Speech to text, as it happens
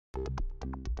Hello,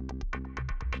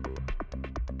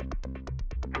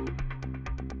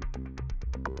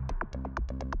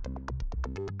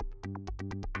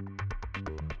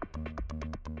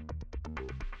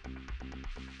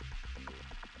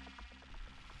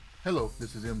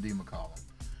 this is MD McCollum,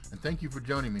 and thank you for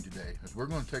joining me today as we're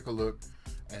going to take a look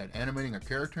at animating a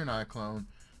character in iClone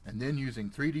and then using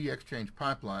 3D Exchange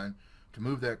Pipeline to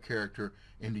move that character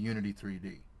into Unity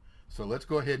 3D. So let's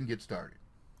go ahead and get started.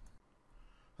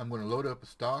 I'm going to load up a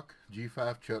stock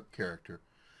G5 Chuck character,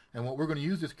 and what we're going to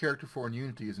use this character for in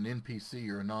Unity is an NPC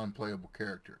or a non-playable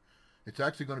character. It's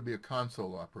actually going to be a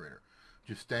console operator,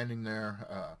 just standing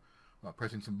there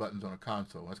pressing some buttons on a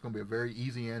console. That's going to be a very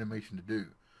easy animation to do.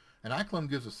 And iClone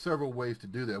gives us several ways to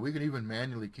do that. We can even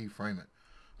manually keyframe it.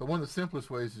 But one of the simplest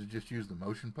ways is just use the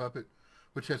motion puppet,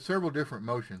 which has several different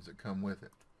motions that come with it.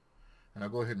 And I'll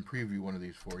go ahead and preview one of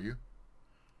these for you.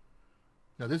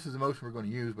 Now this is the motion we're going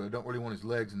to use, but I don't really want his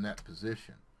legs in that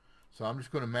position. So I'm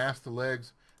just going to mask the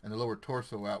legs and the lower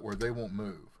torso out where they won't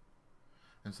move.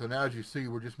 And so now as you see,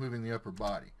 we're just moving the upper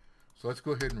body. So let's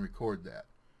go ahead and record that.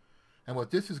 And what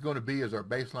this is going to be is our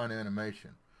baseline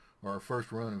animation, or our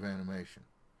first run of animation.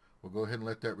 We'll go ahead and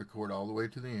let that record all the way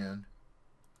to the end.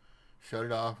 Shut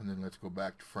it off, and then let's go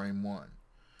back to frame 1.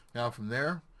 Now from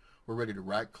there, we're ready to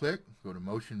right-click, go to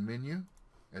Motion Menu,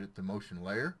 edit the motion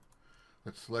layer.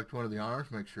 Let's select one of the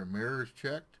arms, make sure mirror is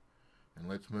checked, and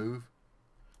let's move,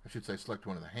 I should say select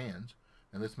one of the hands,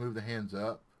 and let's move the hands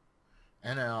up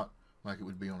and out like it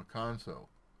would be on a console.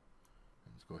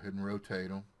 And let's go ahead and rotate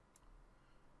them.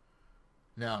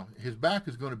 Now, his back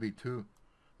is going to be to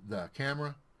the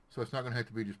camera, so it's not going to have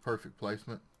to be just perfect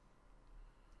placement,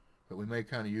 but we may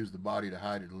kind of use the body to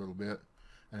hide it a little bit.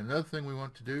 And another thing we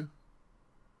want to do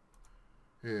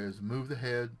is move the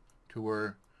head to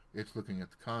where it's looking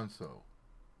at the console.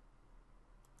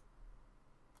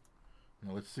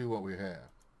 Now let's see what we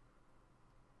have.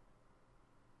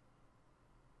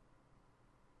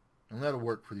 And that'll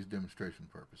work for these demonstration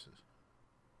purposes.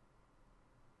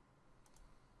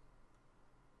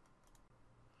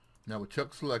 Now with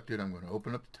Chuck selected, I'm going to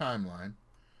open up the timeline.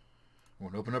 I'm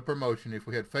going to open up our motion. If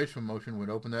we had facial motion, we'd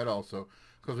open that also,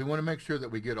 because we want to make sure that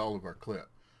we get all of our clip.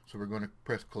 So we're going to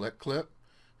press Collect Clip,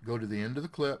 go to the end of the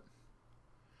clip,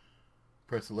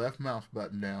 press the left mouse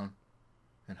button down,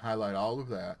 and highlight all of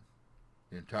that,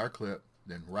 the entire clip,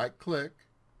 then right-click,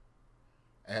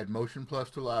 add Motion Plus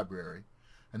to Library,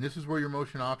 and this is where your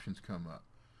motion options come up.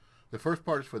 The first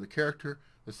part is for the character,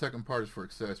 the second part is for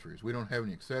accessories. We don't have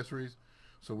any accessories,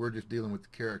 so we're just dealing with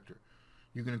the character.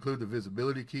 You can include the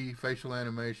visibility key, facial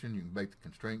animation, you can make the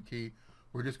constraint key.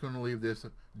 We're just going to leave this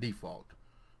default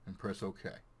and press OK.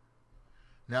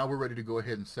 Now we're ready to go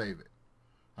ahead and save it.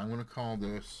 I'm going to call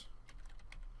this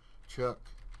Chuck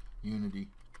Unity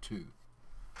 2.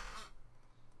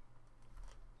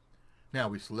 Now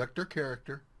we select our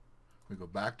character, we go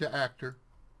back to Actor,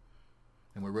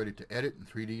 and we're ready to edit in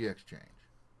 3D Exchange.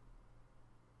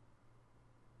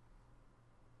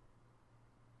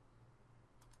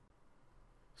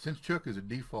 Since Chuck is a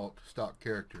default stock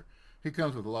character, he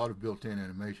comes with a lot of built-in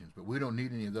animations, but we don't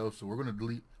need any of those, so we're going to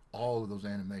delete all of those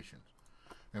animations.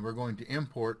 And we're going to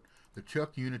import the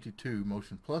Chuck Unity 2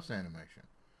 Motion Plus animation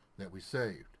that we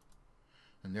saved.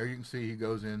 And there you can see he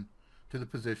goes in to the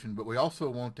position, but we also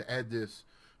want to add this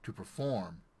to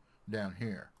Perform down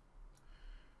here.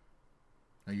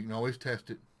 Now you can always test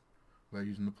it by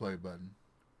using the play button.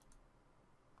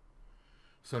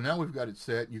 So now we've got it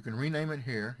set. You can rename it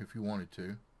here if you wanted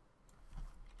to.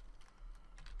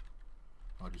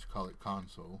 I'll just call it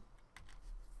Console.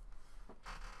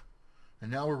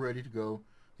 And now we're ready to go.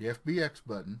 The FBX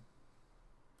button,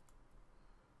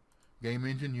 Game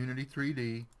Engine Unity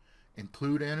 3D,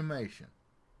 Include Animation.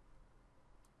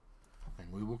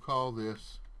 And we will call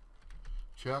this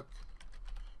Chuck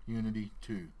Unity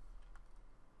 2.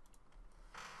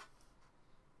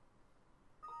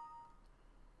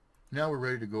 Now we're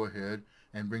ready to go ahead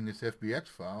and bring this FBX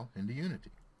file into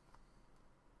Unity.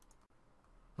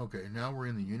 Okay, now we're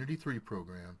in the Unity 3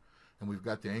 program, and we've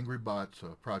got the Angry Bots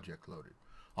project loaded.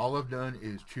 All I've done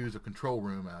is choose a control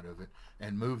room out of it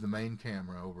and move the main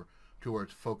camera over to where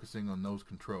it's focusing on those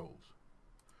controls.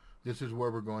 This is where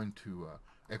we're going to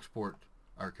export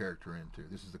our character into.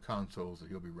 This is the consoles that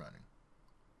he'll be running.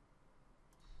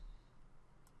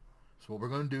 So what we're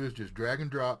going to do is just drag and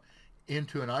drop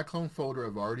into an iClone folder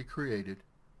I've already created.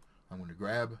 I'm going to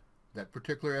grab that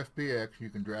particular FBX. You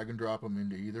can drag and drop them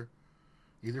into either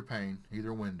pane,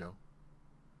 either window,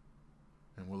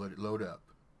 and we'll let it load up.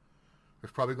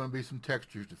 There's probably going to be some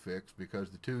textures to fix because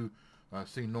the two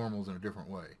see normals in a different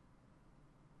way.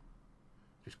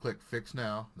 Just click Fix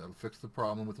Now. That'll fix the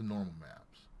problem with the normal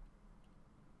maps.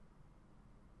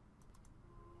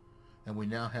 and we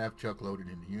now have Chuck loaded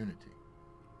into Unity.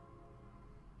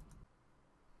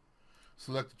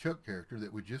 Select the Chuck character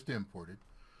that we just imported.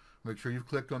 Make sure you've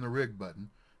clicked on the Rig button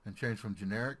and change from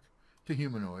generic to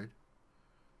humanoid.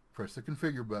 Press the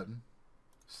Configure button,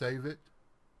 save it,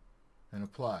 and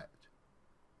apply it.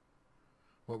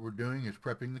 What we're doing is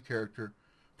prepping the character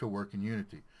to work in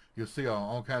Unity. You'll see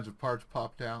all kinds of parts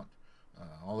popped out.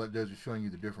 All that does is showing you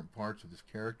the different parts of this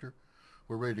character.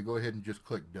 We're ready to go ahead and just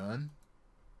click Done.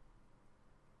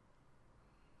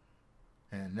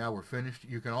 And now we're finished.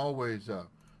 You can always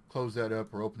close that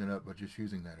up or open it up by just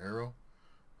using that arrow.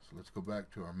 So let's go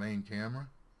back to our main camera.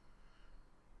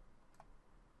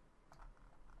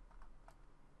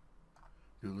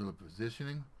 Do a little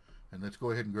positioning. And let's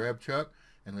go ahead and grab Chuck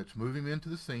and let's move him into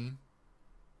the scene.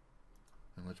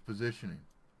 And let's position him.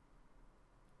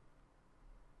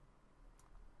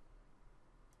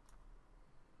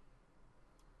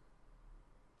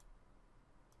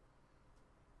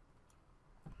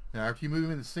 Now after you move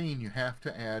him in the scene, you have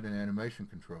to add an animation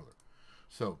controller.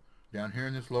 So down here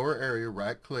in this lower area,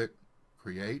 right click,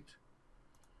 create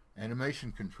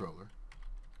animation controller.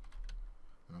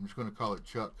 And I'm just going to call it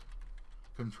Chuck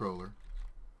controller.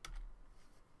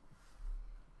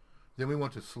 Then we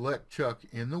want to select Chuck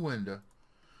in the window,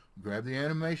 grab the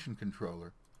animation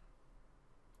controller,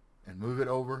 and move it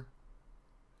over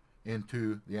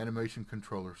into the animation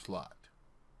controller slot.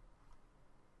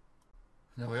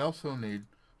 Now we also need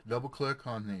to double click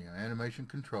on the animation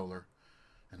controller,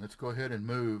 and let's go ahead and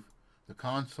move the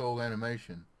console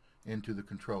animation into the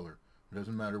controller. It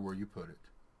doesn't matter where you put it.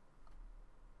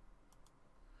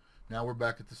 Now we're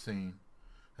back at the scene,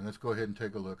 and let's go ahead and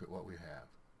take a look at what we have.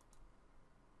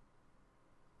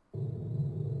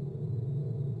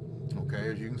 Okay,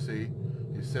 as you can see,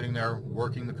 he's sitting there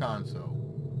working the console.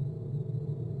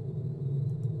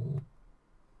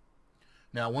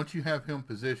 Now once you have him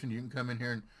positioned, you can come in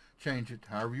here and change it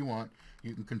however you want.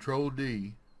 You can Control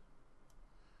D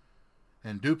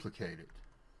and duplicate it.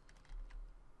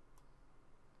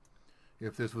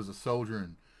 If this was a soldier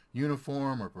in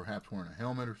uniform or perhaps wearing a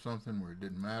helmet or something where it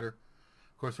didn't matter.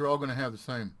 Of course, they're all going to have the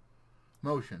same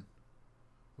motion,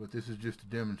 but this is just to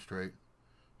demonstrate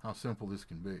how simple this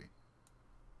can be.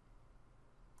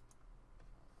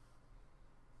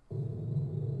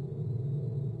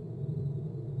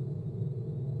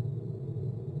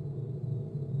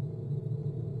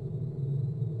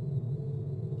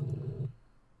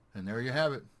 And there you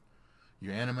have it.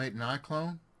 You animate an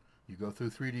iClone, you go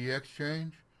through 3D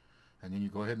Exchange, and then you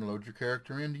go ahead and load your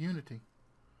character into Unity.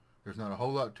 There's not a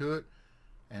whole lot to it,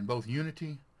 and both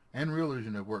Unity and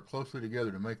Reallusion have worked closely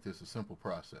together to make this a simple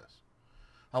process.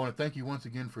 I want to thank you once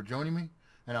again for joining me,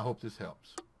 and I hope this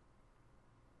helps.